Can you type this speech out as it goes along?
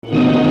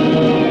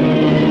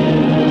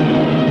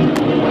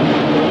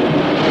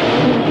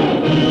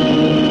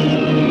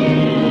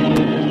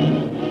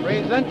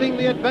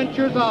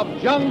Adventures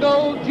of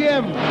Jungle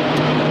Jim.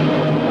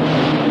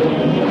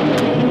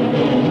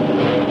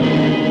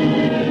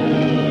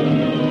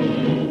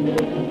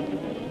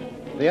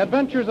 The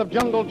Adventures of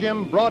Jungle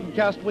Jim,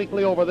 broadcast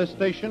weekly over this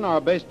station,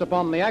 are based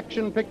upon the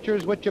action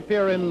pictures which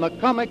appear in the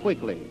Comic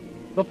Weekly,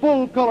 the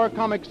full-color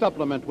comic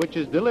supplement which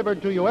is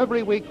delivered to you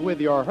every week with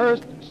your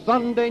Hearst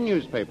Sunday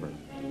newspaper.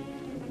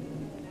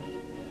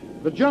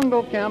 The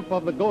jungle camp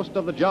of the Ghost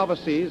of the Java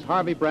Seas,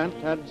 Harvey Brant,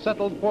 had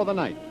settled for the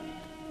night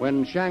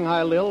when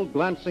Shanghai Lil,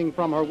 glancing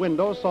from her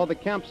window, saw the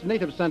camp's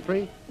native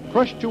sentry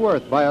crushed to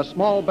earth by a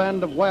small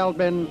band of wild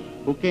men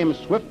who came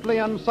swiftly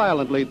and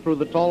silently through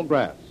the tall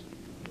grass.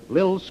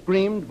 Lil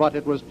screamed, but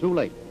it was too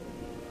late.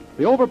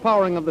 The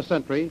overpowering of the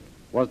sentry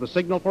was the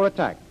signal for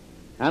attack,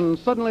 and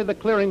suddenly the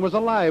clearing was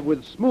alive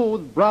with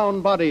smooth,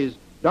 brown bodies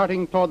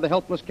darting toward the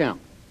helpless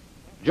camp.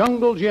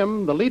 Jungle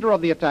Jim, the leader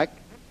of the attack,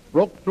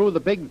 broke through the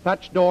big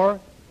thatched door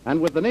and,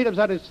 with the natives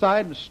at his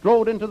side,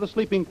 strode into the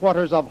sleeping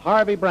quarters of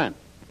Harvey Brant.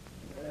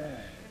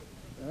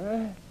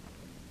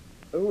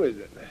 Who is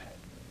it?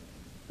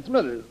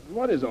 Smithers,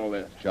 what is all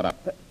this? Shut up.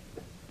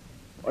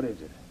 What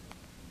is it?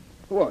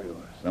 Who are you?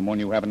 Someone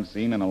you haven't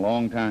seen in a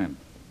long time.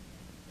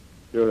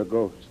 You're a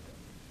ghost.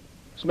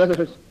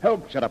 Smithers,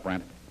 help. Shut up,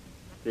 Brant.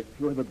 If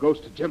you're the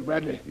ghost of Jim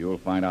Bradley. You'll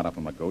find out if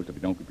I'm a ghost if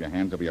you don't keep your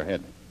hands over your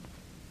head.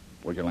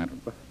 Where's your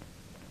lantern?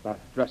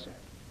 Dresser.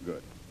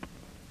 Good.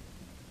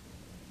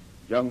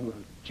 Jungle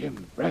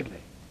Jim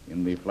Bradley.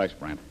 In the flesh,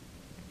 Brant.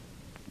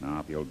 Now,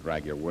 if you'll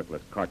drag your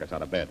worthless carcass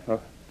out of bed.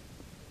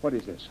 What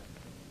is this?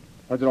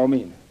 What does it all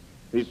mean?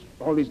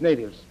 All these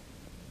natives.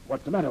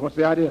 What's the matter? What's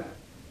the idea?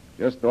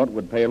 Just thought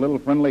we'd pay a little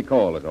friendly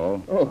call, is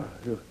all. Oh,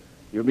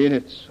 you mean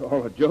it's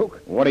all a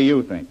joke? What do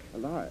you think? A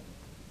lie.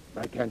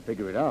 I can't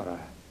figure it out.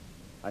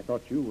 I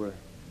thought you were...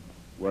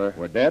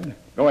 We're dead?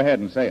 Go ahead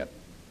and say it.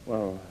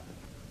 Well,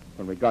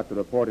 when we got the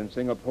report in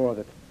Singapore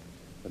that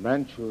the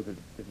Manchu, that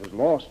it was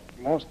lost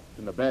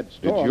in a bad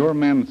storm... Did your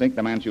men think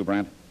the Manchu,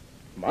 Brant?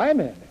 My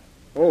men?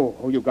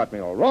 Oh, you got me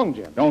all wrong,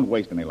 Jim. Don't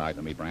waste any lies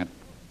on me, Brant.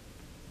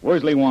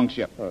 Where's Lee Wong's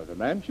ship? The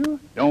Manchu?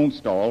 Don't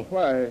stall.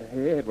 Why,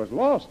 it was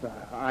lost.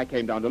 I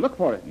came down to look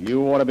for it.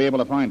 You ought to be able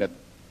to find it.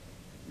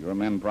 Your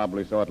men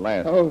probably saw it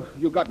last. Oh,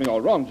 you got me all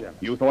wrong, Jim.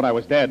 You thought I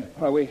was dead.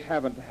 Well, we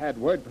haven't had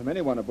word from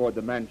anyone aboard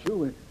the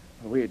Manchu.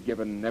 We had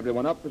given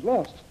everyone up as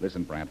lost.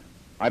 Listen, Brant,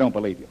 I don't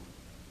believe you.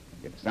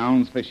 It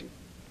sounds fishy,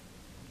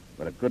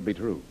 but it could be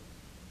true.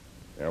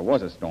 There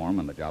was a storm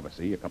in the Java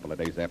Sea a couple of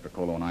days after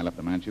Kolo and I left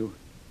the Manchu.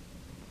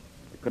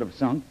 It could have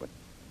sunk, but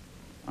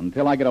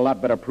until I get a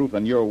lot better proof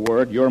than your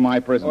word, you're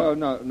my prisoner. Oh,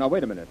 no,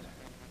 wait a minute.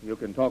 You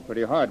can talk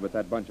pretty hard with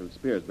that bunch of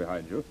spears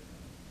behind you.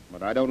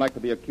 But I don't like to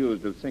be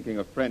accused of sinking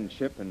a friend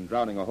ship and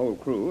drowning a whole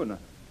crew, and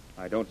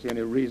I don't see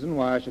any reason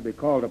why I should be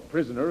called a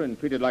prisoner and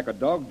treated like a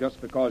dog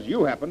just because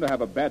you happen to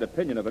have a bad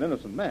opinion of an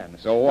innocent man.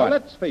 So what? Now,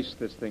 let's face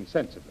this thing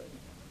sensibly.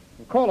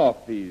 Call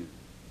off these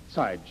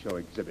sideshow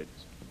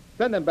exhibits.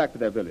 Send them back to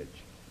their village.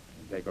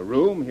 Take a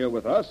room here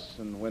with us,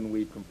 and when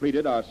we've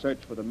completed our search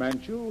for the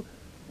Manchu,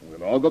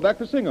 we'll all go back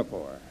to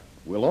Singapore.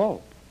 We'll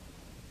all?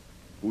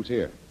 Who's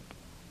here?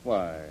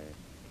 Why,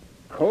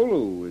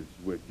 Kolu is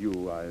with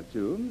you, I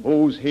assume.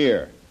 Who's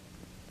here?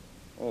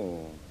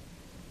 Oh,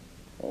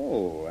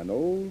 an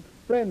old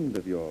friend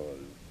of yours.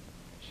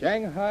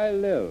 Shanghai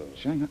Lil.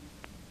 Shanghai?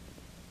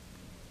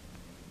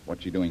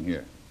 What's she doing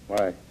here?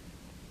 Why,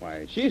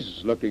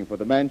 she's looking for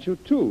the Manchu,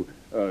 too.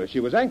 She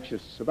was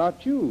anxious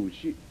about you.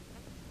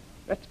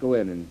 Let's go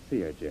in and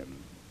see her, Jim.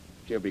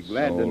 She'll be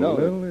glad to know.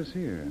 Lil is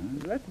here,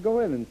 huh? Let's go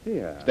in and see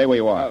her. Stay where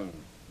you are.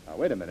 Now,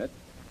 wait a minute.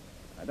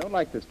 I don't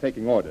like this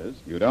taking orders.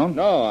 You don't?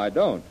 No, I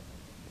don't.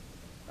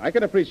 I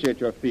can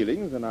appreciate your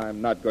feelings, and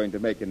I'm not going to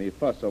make any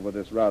fuss over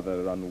this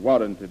rather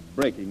unwarranted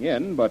breaking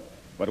in, but...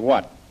 But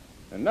what?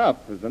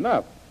 Enough is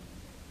enough.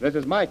 This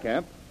is my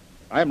camp.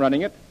 I'm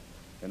running it,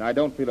 and I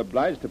don't feel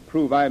obliged to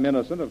prove I'm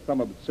innocent of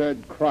some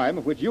absurd crime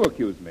of which you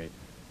accuse me.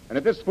 And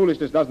if this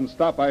foolishness doesn't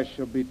stop, I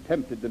shall be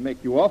tempted to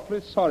make you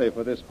awfully sorry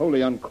for this wholly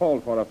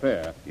uncalled-for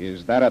affair.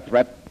 Is that a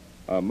threat?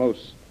 A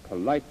most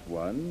polite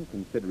one,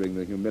 considering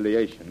the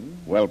humiliation.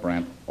 Well,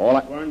 Brant, all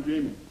I... Tuan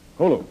Jim.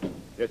 Kolu.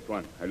 Yes,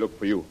 Tuan. I look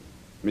for you.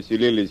 Monsieur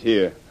Lil is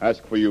here.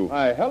 Ask for you.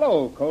 Why,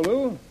 hello,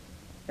 Kolu.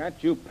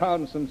 Can't you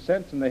pound some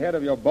sense in the head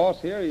of your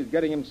boss here? He's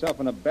getting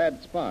himself in a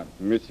bad spot.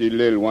 Monsieur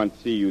Lil wants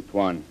to see you,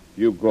 Tuan.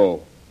 You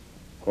go.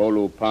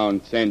 Kolu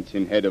pound sense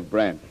in head of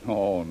Brant.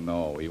 Oh,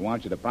 no. He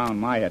wants you to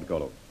pound my head,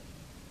 Kolu.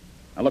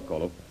 Now, look,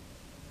 Kolu.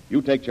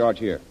 You take charge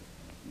here.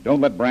 Don't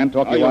let Brand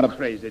talk you out of...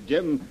 crazy,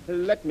 Jim?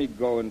 Let me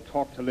go and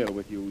talk to Lil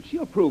with you.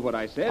 She'll prove what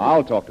I said.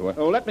 I'll talk to her.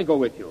 Oh, let me go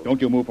with you. Don't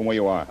you move from where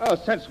you are. Oh,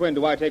 since when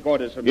do I take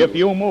orders from you? If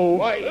you move...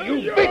 Why,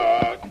 you big...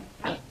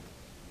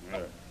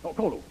 Oh,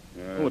 Kolu.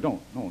 Kolu,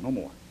 don't. No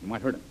more. You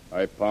might hurt him.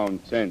 I pound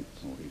sense.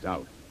 Oh, he's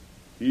out.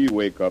 He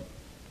wake up.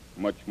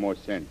 Much more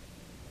sense.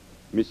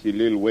 Monsieur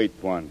Lil wait,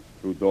 Tuan.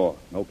 Through door.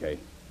 Okay.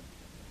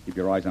 Keep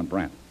your eyes on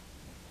Brant.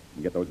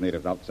 And get those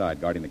natives outside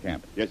guarding the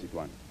camp. Yes,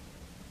 Tuan.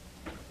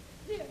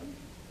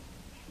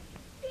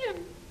 Jim,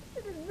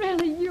 is it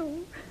really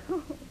you?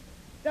 Oh,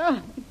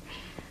 darling.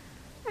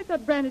 I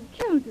thought Brand had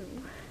killed you.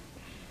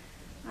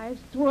 I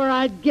swore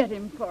I'd get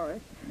him for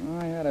it.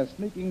 I had a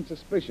sneaking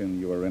suspicion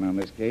you were in on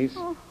this case,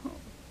 Oh,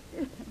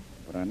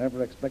 but I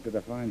never expected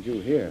to find you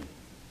here.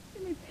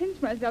 let me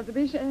pinch myself to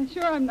be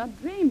sure I'm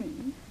not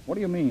dreaming. What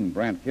do you mean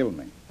Brandt killed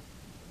me?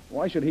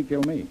 Why should he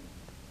kill me?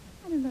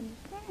 I don't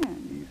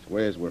understand. He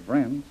swears we're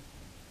friends.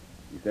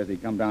 He says he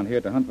come down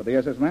here to hunt for the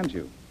SS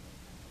Manchu.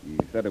 He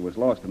said it was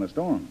lost in the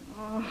storm.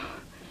 Oh,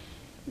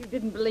 you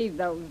didn't believe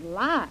those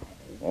lies.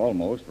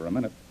 Almost, for a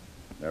minute.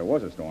 There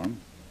was a storm.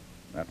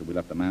 After we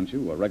left the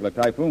Manchu, a regular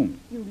typhoon.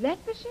 You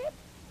left the ship?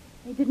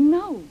 They didn't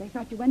know. They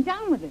thought you went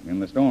down with it. In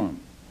the storm.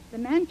 The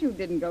Manchu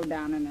didn't go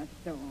down in a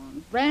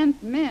storm.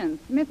 Brandt's men,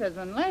 Smithers,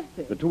 and left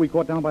The it. two we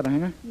caught down by the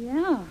hangar?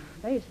 Yeah,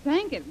 they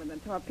sank it with a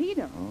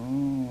torpedo.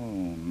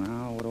 Oh,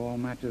 now it all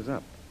matches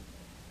up.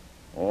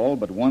 All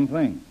but one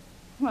thing.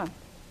 What?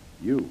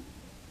 You.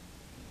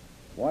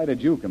 Why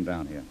did you come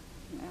down here?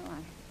 Well,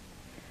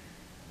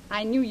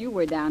 I knew you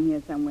were down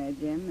here somewhere,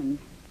 Jim, and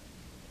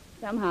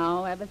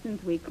somehow, ever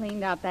since we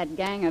cleaned out that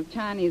gang of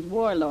Chinese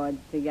warlords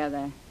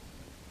together,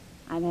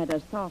 I've had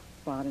a soft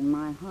spot in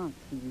my heart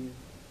for you.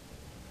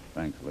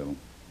 Thanks, Lil.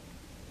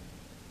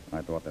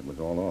 I thought that was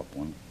all off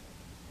once.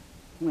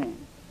 When?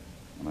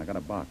 When I got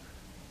a box.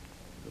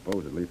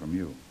 Supposedly from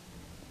you.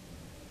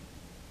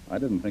 I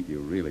didn't think you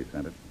really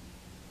sent it.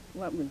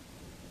 What was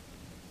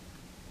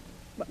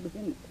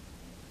in it?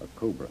 A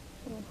cobra.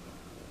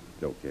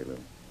 It's okay, Lil.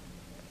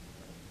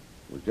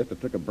 It was just a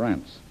trick of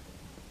Brandt's.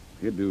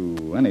 He'd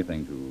do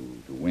anything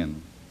to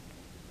win.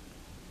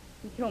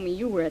 He told me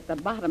you were at the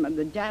bottom of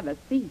the Java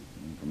Sea.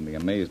 And from the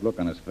amazed look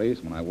on his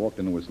face when I walked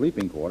into his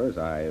sleeping quarters,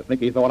 I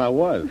think he thought I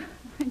was.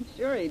 I'm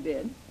sure he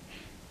did.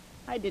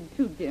 I did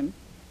too, Jim.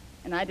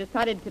 And I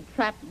decided to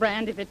trap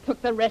Brandt if it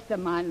took the rest of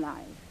my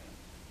life.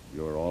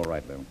 You're all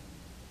right, Lil.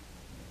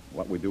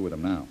 What we do with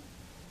him now?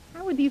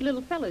 How would these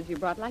little fellas you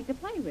brought like to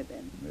play with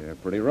him? They're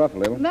pretty rough,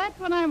 Lil. That's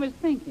what I was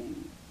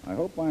thinking. I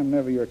hope I'm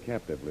never your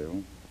captive,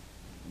 Lil.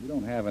 You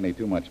don't have any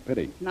too much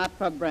pity. Not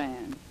for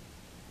Brandt.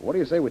 What do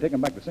you say we take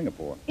him back to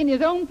Singapore? In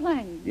his own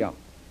plane. Yeah.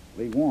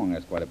 Lee Wong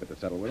has quite a bit to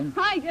settle with him.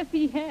 I guess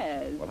he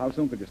has. Well, how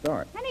soon could you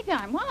start?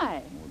 Anytime.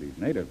 Why? Well, these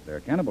natives,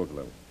 they're cannibals,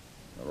 Lil.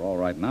 They're all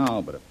right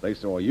now, but if they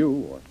saw you,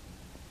 or if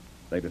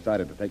they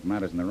decided to take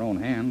matters in their own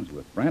hands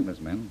with Brandt and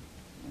his men,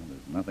 well,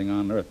 there's nothing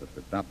on earth that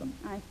could stop them.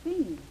 I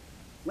see.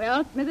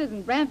 Well, Smithers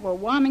and Brandt were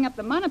warming up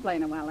the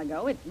monoplane a while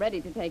ago. It's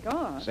ready to take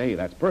off. Say,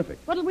 that's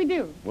perfect. What'll we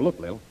do? Well, look,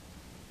 Lil.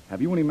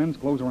 Have you any men's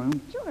clothes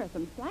around? Sure,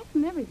 some slacks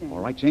and everything. All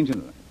right, change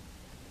into them.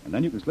 And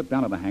then you can slip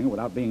down to the hangar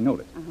without being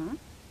noticed. Uh-huh.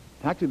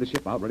 Taxi the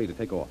ship out ready to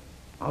take off.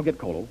 I'll get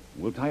Colo.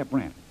 We'll tie up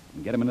Brandt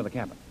and get him into the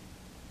cabin.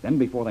 Then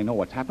before they know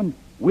what's happened,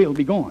 we'll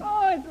be gone.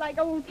 Oh, it's like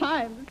old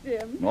times,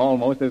 Jim.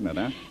 Almost, isn't it,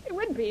 huh? It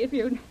would be if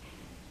you'd...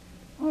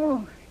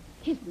 Oh,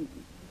 kiss me,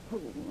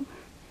 fool.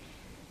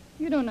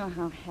 You don't know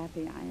how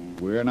happy I am.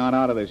 We're not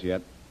out of this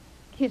yet.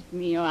 Kiss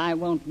me or I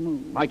won't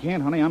move. I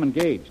can't, honey. I'm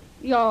engaged.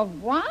 You're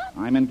what?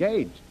 I'm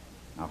engaged.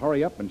 Now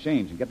hurry up and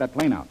change and get that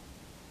plane out.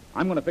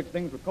 I'm going to fix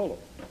things with Colo.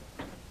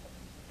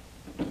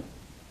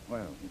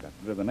 Well, you got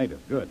rid of the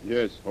natives. Good.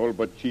 Yes, all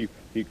but Chief.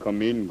 He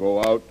come in,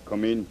 go out,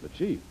 come in. The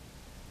chief?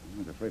 I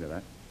was afraid of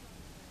that.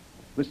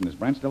 Listen, is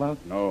Brandt still out?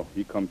 No,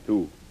 he come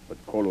too. But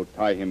Colo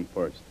tie him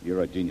first.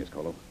 You're a genius,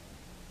 Colo.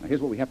 Now,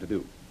 here's what we have to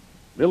do.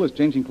 Lil is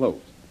changing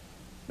clothes.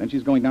 Then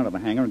she's going down to the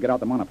hangar and get out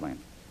the monoplane.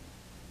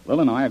 Lil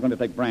and I are going to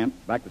take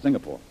Brandt back to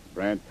Singapore.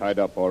 Brandt tied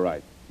up all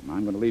right. And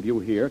I'm going to leave you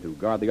here to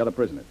guard the other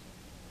prisoners.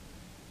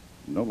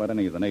 And don't let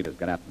any of the natives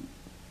get at them.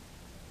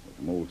 There's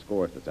some old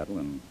scores to settle,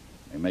 and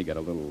they may get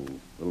a little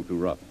too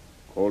rough.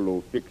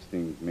 Colo fix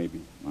things,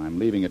 maybe. I'm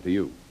leaving it to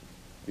you.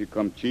 Here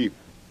come Chief.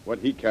 What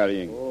he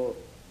carrying? Oh,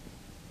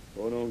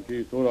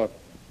 Tononki Sorak,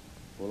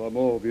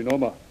 Polamo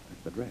Vinoma.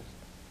 That's the dress.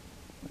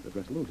 That's the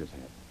dress Lil just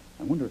had.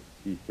 I wonder if...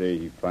 He say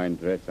he find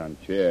dress on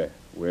chair.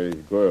 Where is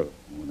girl?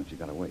 Oh, then she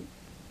got away.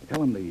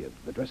 Tell him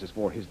the dress is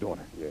for his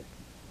daughter. Yes.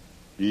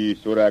 He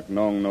Surak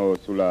Nong no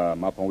Sula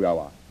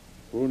Mapongyawa.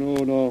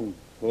 Puno Nong,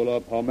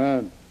 Sola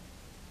Paman.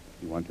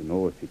 He want to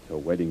know if it's her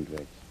wedding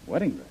dress.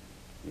 Wedding dress?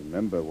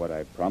 Remember what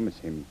I promised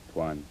him,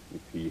 Tuan,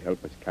 if he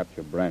help us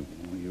capture Brandt.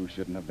 Oh, you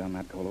shouldn't have done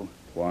that, Colo.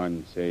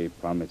 Tuan say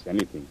promise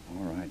anything.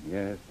 All right,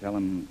 yes. Tell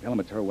him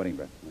it's her wedding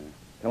dress. Yeah.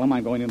 Tell him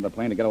I'm going into the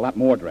plane to get a lot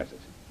more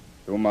dresses.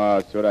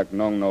 Tuma Surak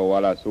Nong no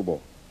Wala Subo.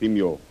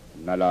 Timyo.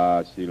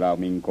 Nala Sila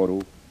Ming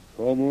Koru.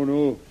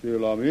 Somunu,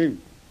 Silaming,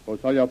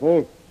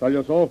 Osayapo,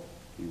 Salyaso.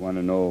 We want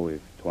to know if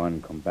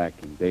Tuan come back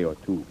in day or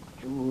two.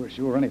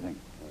 Sure, anything.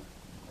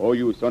 Oh,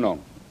 you, Sonong.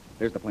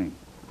 There's the plane.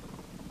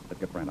 Let's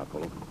get Brandt out,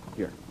 Colo.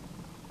 Here.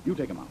 You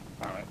take him out.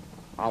 All right.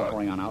 I'll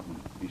hurry on out and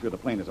be sure the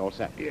plane is all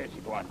set. Yes,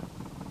 Tuan.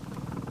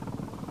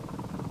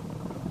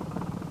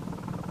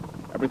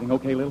 Everything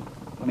okay, Lil?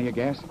 Plenty of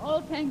gas?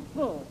 All tanks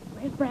full.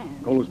 Where's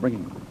Brandt? Colo's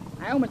bringing him.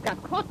 I almost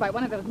got caught by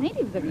one of those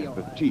natives of yours.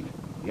 The chief.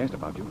 He asked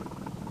about you.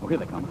 Oh, here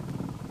they come.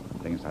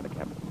 Stay inside the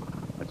cabin.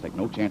 Let's take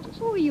no chances.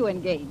 Who are you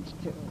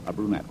engaged to? A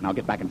brunette. Now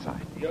get back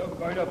inside. You're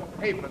going to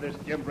pay for this,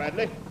 Jim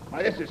Bradley.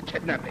 Why, this is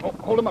kidnapping. Oh,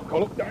 hold him up,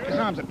 Colo. His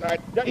arms are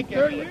tied. He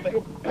can't.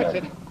 That's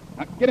it.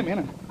 Now, get him in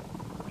and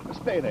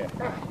stay there.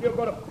 You're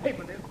going to pay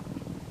for this.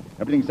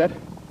 Everything set?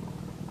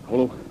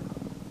 Kolo,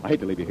 I hate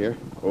to leave you here.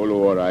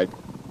 Kolo all right.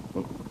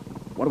 Well,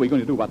 what are we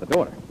going to do about the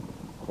daughter?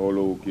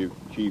 Kolo give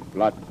Chief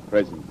lot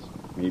presents.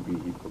 Maybe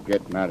he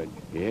forget marriage.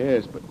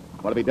 Yes, but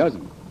what if he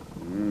doesn't?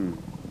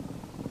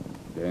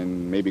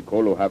 Then maybe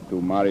Kolo have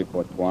to marry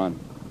for Tuan.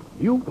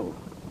 You go.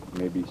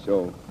 Maybe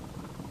so.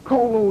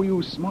 Kolo,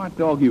 you smart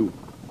dog, you.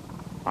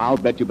 I'll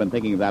bet you've been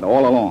thinking of that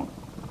all along.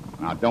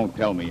 Now, don't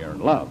tell me you're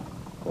in love.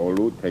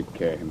 Kolo take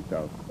care of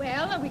himself.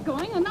 Well, are we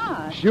going or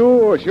not?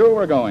 Sure,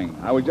 we're going.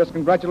 I was just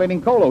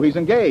congratulating Kolo. He's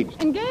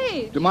engaged.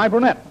 Engaged? To my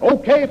brunette.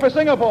 Okay for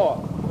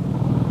Singapore.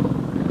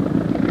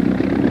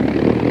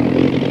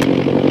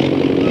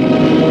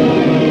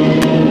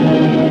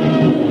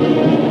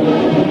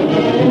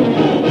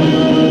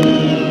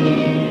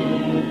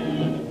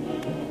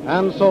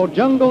 And so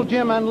Jungle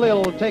Jim and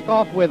Lil take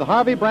off with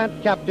Harvey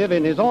Brant captive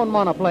in his own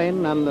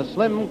monoplane, and the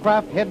slim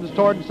craft heads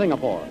toward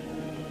Singapore.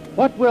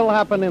 What will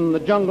happen in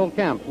the jungle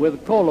camp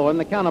with Kolo and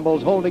the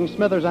cannibals holding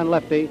Smithers and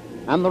Lefty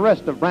and the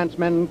rest of Brant's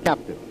men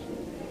captives?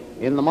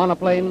 In the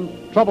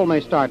monoplane, trouble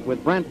may start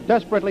with Brant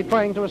desperately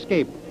trying to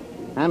escape,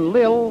 and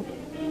Lil,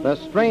 the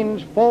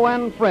strange foe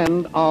and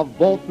friend of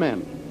both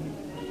men.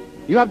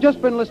 You have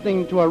just been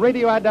listening to a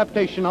radio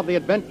adaptation of the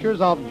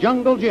adventures of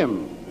Jungle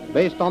Jim,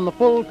 based on the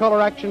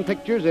full-color action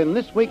pictures in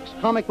this week's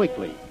Comic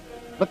Weekly,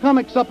 the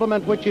comic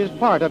supplement which is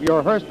part of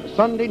your Hearst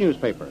Sunday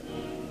newspaper.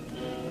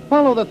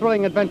 Follow the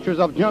thrilling adventures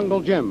of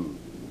Jungle Jim,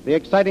 the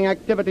exciting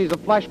activities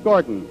of Flash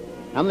Gordon,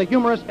 and the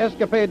humorous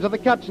escapades of the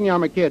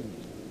Katzenjammer Kids,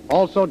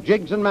 also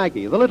Jiggs and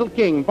Maggie, the Little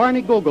King,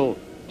 Barney Google,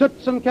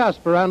 Toots and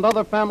Casper, and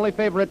other family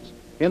favorites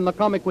in the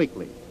Comic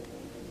Weekly.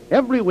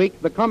 Every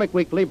week, the Comic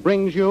Weekly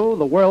brings you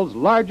the world's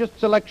largest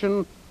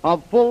selection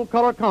of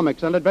full-color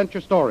comics and adventure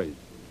stories,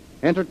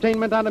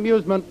 entertainment and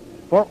amusement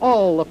for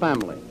all the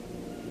family.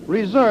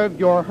 Reserve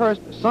your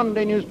Hearst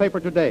Sunday newspaper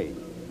today.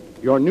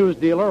 Your news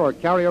dealer or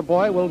carrier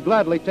boy will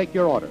gladly take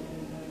your order.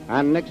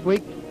 And next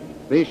week,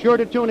 be sure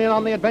to tune in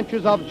on the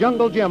adventures of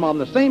Jungle Jim on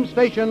the same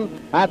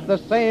station at the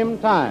same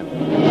time.